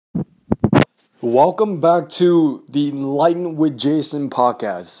Welcome back to the Enlighten with Jason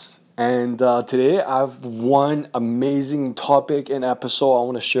podcast. And today I have one amazing topic and episode I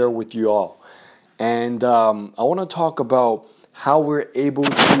want to share with you all. And I want to talk about how we're able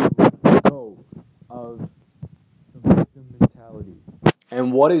to let go of the victim mentality.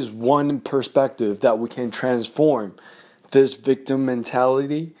 And what is one perspective that we can transform this victim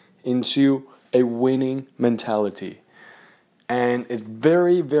mentality into a winning mentality. And it's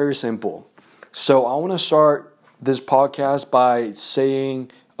very, very simple. So I want to start this podcast by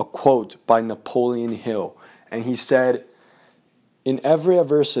saying a quote by Napoleon Hill. And he said, "In every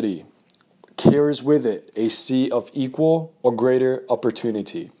adversity carries with it a seed of equal or greater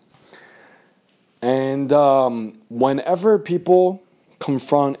opportunity." And whenever people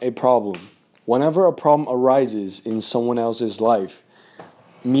confront a problem, whenever a problem arises in someone else's life,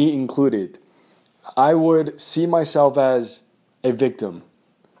 me included, I would see myself as a victim.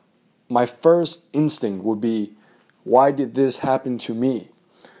 My first instinct would be, why did this happen to me?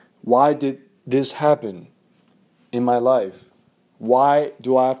 Why did this happen in my life? Why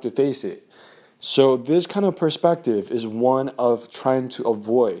do I have to face it? So this kind of perspective is one of trying to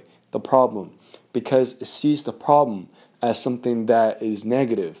avoid the problem because it sees the problem as something that is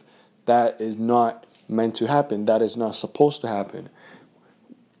negative, that is not meant to happen, that is not supposed to happen.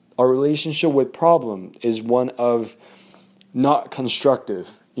 Our relationship with problem is one of not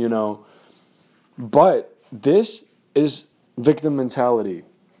constructive, but this is victim mentality.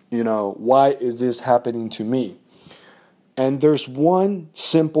 Why is this happening to me? And there's one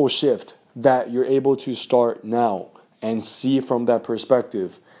simple shift that you're able to start now and see from that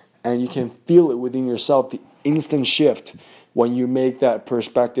perspective. And you can feel it within yourself, the instant shift when you make that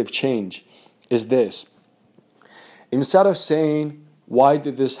perspective change is this. Instead of saying, why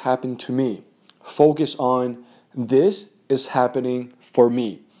did this happen to me? Focus on, this is happening for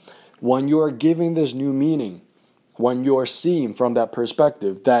me. When you are giving this new meaning, when you are seeing from that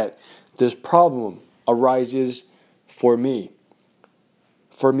perspective that this problem arises for me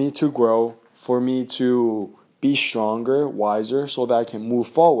to grow, for me to be stronger, wiser, so that I can move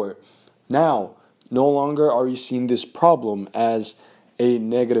forward. Now, no longer are you seeing this problem as a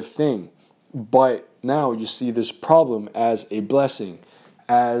negative thing, but now you see this problem as a blessing,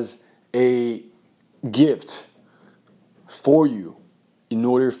 as a gift for you in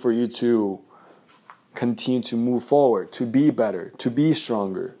order for you to continue to move forward, to be better, to be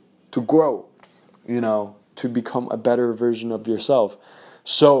stronger, to grow, to become a better version of yourself.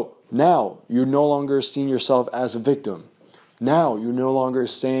 So now you're no longer seeing yourself as a victim. Now you're no longer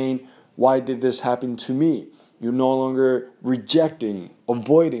saying, why did this happen to me? You're no longer rejecting,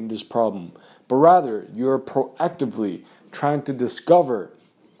 avoiding this problem, but rather you're proactively trying to discover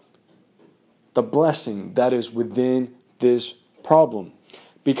the blessing that is within this problem.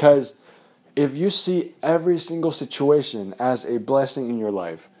 Because if you see every single situation as a blessing in your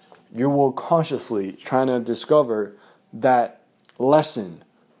life, you will consciously try to discover that lesson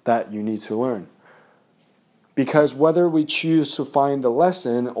that you need to learn. Because whether we choose to find the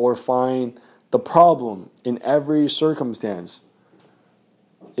lesson or find the problem in every circumstance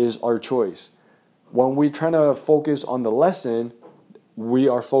is our choice. When we try to focus on the lesson, we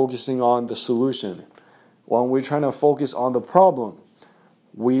are focusing on the solution. When we're trying to focus on the problem,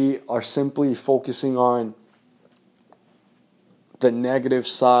 we are simply focusing on the negative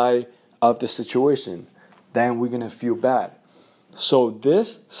side of the situation. Then we're going to feel bad. So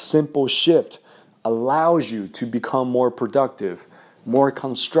this simple shift allows you to become more productive, more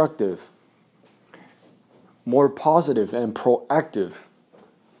constructive, more positive and proactive.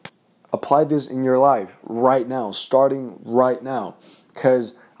 Apply this in your life right now, starting right now.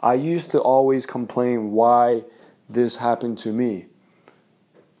 Because I used to always complain why this happened to me.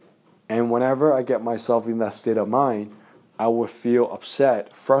 And whenever I get myself in that state of mind, I would feel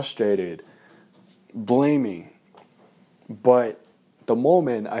upset, frustrated, blaming. But the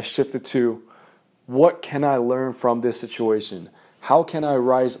moment I shifted to, what can I learn from this situation? How can I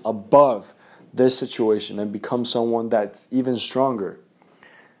rise above this situation and become someone that's even stronger?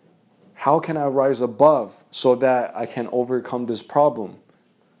 How can I rise above so that I can overcome this problem?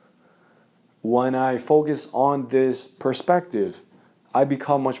 When I focus on this perspective, I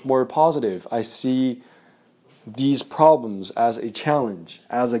become much more positive. I see these problems as a challenge,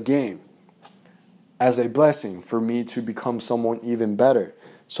 as a game, as a blessing for me to become someone even better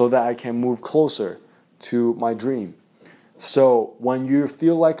so that I can move closer to my dream. So when you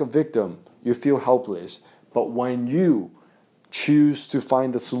feel like a victim, you feel helpless. But when you choose to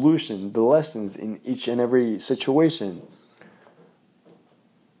find the solution, the lessons in each and every situation,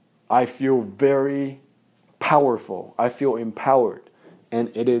 I feel very powerful. I feel empowered.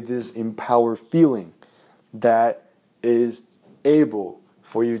 And it is this empowered feeling that is able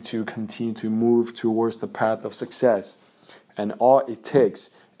for you to continue to move towards the path of success. And all it takes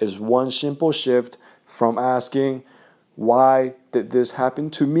is one simple shift from asking, why did this happen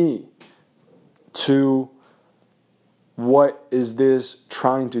to me? To, what is this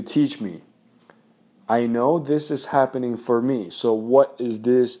trying to teach me? I know this is happening for me. So what is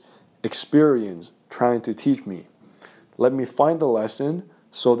this experience trying to teach me? Let me find the lesson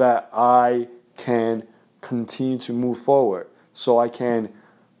so that I can continue to move forward. So I can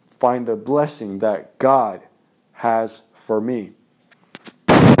find the blessing that God has for me.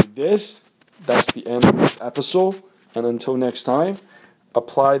 That's the end of this episode. And until next time,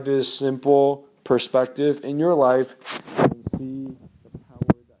 apply this simple perspective in your life and see